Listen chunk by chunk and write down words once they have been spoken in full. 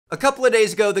A couple of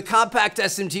days ago, the compact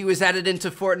SMG was added into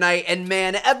Fortnite, and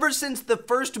man, ever since the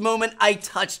first moment I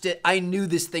touched it, I knew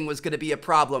this thing was going to be a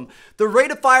problem. The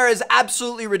rate of fire is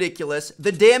absolutely ridiculous,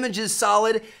 the damage is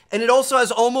solid, and it also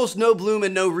has almost no bloom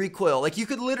and no recoil. Like, you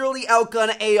could literally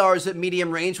outgun ARs at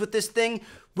medium range with this thing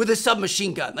with a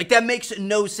submachine gun. Like, that makes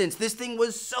no sense. This thing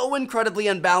was so incredibly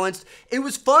unbalanced. It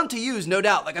was fun to use, no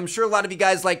doubt. Like, I'm sure a lot of you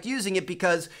guys liked using it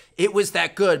because it was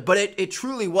that good, but it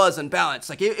truly was unbalanced.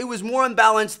 Like, it was more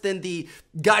unbalanced than the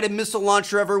guided missile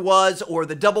launcher ever was, or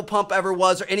the double pump ever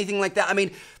was, or anything like that. I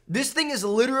mean, this thing is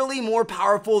literally more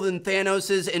powerful than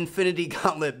Thanos' Infinity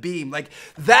Gauntlet beam. Like,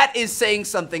 that is saying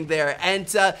something there. And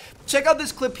check out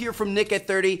this clip here from Nick at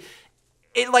 30.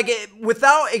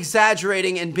 Without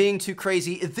exaggerating and being too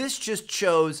crazy, this just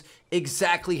shows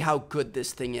exactly how good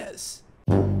this thing is.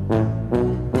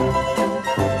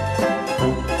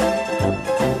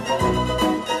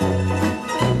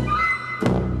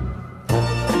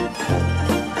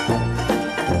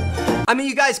 I mean,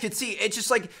 you guys could see, it's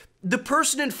just like the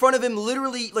person in front of him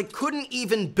literally couldn't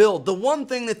even build. The one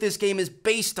thing that this game is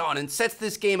based on and sets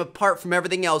this game apart from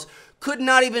everything else could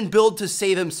not even build to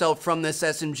save himself from this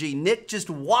SMG. Nick just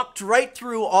walked right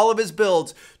through all of his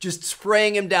builds, just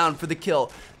spraying him down for the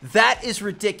kill. That is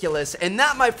ridiculous, and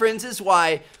that, my friends, is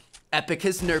why Epic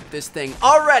has nerfed this thing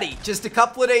already, just a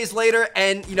couple of days later.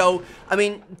 And, you know, I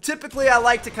mean, typically I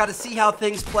like to kind of see how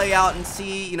things play out and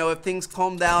see, you know, if things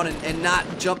calm down and not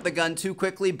jump the gun too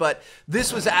quickly, but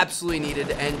this was absolutely needed,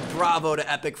 and bravo to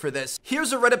Epic for this.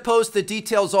 Here's a Reddit post that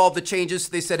details all of the changes.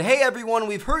 They said, "Hey everyone,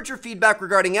 we've heard your feedback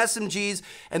regarding SMGs,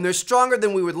 and they're stronger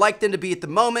than we would like them to be at the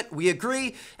moment. We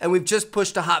agree, and we've just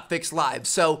pushed a hotfix live."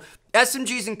 So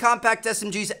SMGs and compact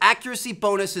SMGs accuracy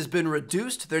bonus has been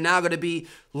reduced. They're now going to be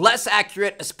less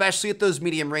accurate, especially at those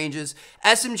medium ranges.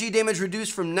 SMG damage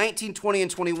reduced from 19, 20,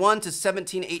 and 21 to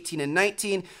 17, 18, and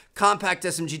 19. Compact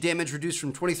SMG damage reduced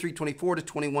from 23, 24 to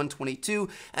 21, 22.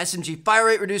 SMG fire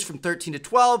rate reduced from 13 to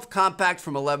 12. Compact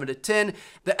from 11 to 10.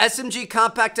 The SMG,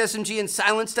 compact SMG, and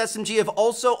silenced SMG have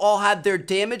also all had their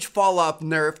damage fall off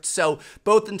nerfed. So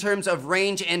both in terms of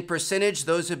range and percentage,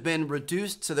 those have been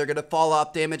reduced. So they're going to fall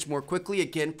off damage more quickly,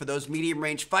 again, for those medium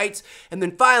range fights. And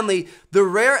then finally, the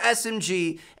rare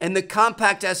SMG and the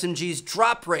compact SMG's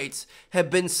drop rates have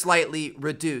been slightly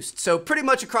reduced. So pretty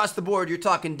much across the board, you're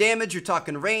talking damage, you're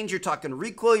talking range, you're talking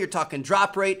recoil, you're talking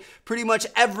drop rate. Pretty much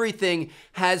everything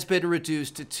has been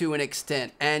reduced to an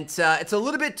extent. And it's a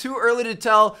little bit too early to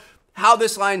tell how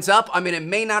this lines up. I mean, it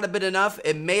may not have been enough,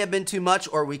 it may have been too much,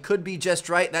 or we could be just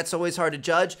right. That's always hard to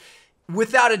judge.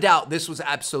 Without a doubt, this was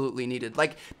absolutely needed.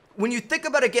 Like, when you think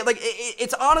about it again, like,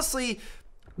 it's honestly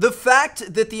the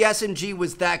fact that the SMG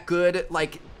was that good.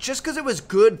 Like, just because it was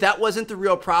good, that wasn't the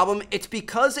real problem. It's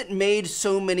because it made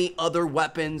so many other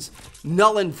weapons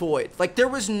null and void. Like, there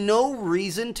was no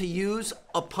reason to use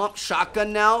a pump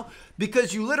shotgun now,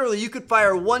 because you could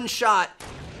fire one shot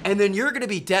and then you're going to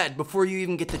be dead before you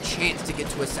even get the chance to get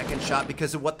to a second shot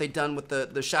because of what they've done with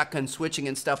the shotgun switching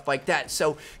and stuff like that.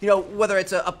 So, you know, whether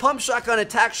it's a pump shotgun,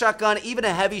 attack shotgun, even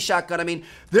a heavy shotgun, I mean,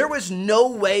 there was no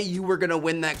way you were going to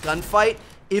win that gunfight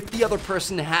if the other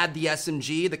person had the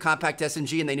SMG, the compact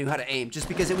SMG, and they knew how to aim, just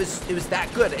because it was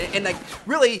that good. And like,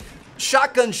 really,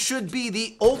 shotgun should be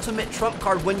the ultimate trump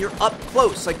card when you're up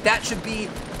close. Like, that should be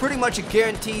pretty much a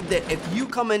guarantee that if you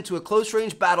come into a close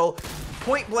range battle,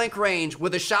 point blank range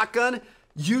with a shotgun,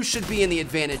 you should be in the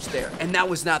advantage there. And that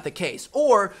was not the case.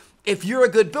 Or if you're a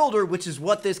good builder, which is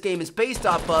what this game is based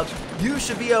off of, you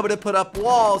should be able to put up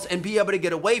walls and be able to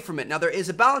get away from it. Now, there is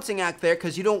a balancing act there,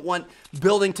 because you don't want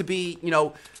building to be, you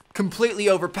know, completely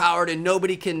overpowered and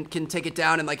nobody can take it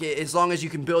down, and like, as long as you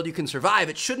can build, you can survive.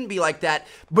 It shouldn't be like that,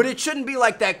 but it shouldn't be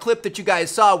like that clip that you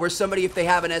guys saw where somebody, if they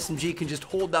have an SMG, can just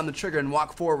hold down the trigger and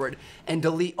walk forward and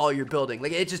delete all your building.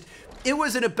 Like, it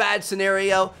was in a bad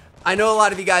scenario. I know a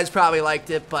lot of you guys probably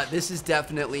liked it, but this is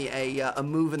definitely a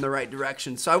move in the right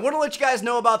direction. So I want to let you guys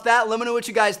know about that. Let me know what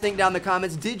you guys think down in the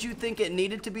comments. Did you think it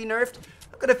needed to be nerfed?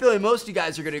 I've got a feeling most of you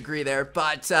guys are going to agree there.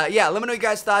 But yeah, let me know your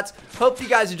guys' thoughts. Hope you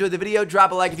guys enjoyed the video.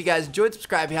 Drop a like if you guys enjoyed.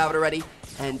 Subscribe if you haven't already.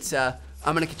 And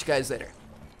I'm going to catch you guys later.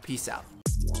 Peace out.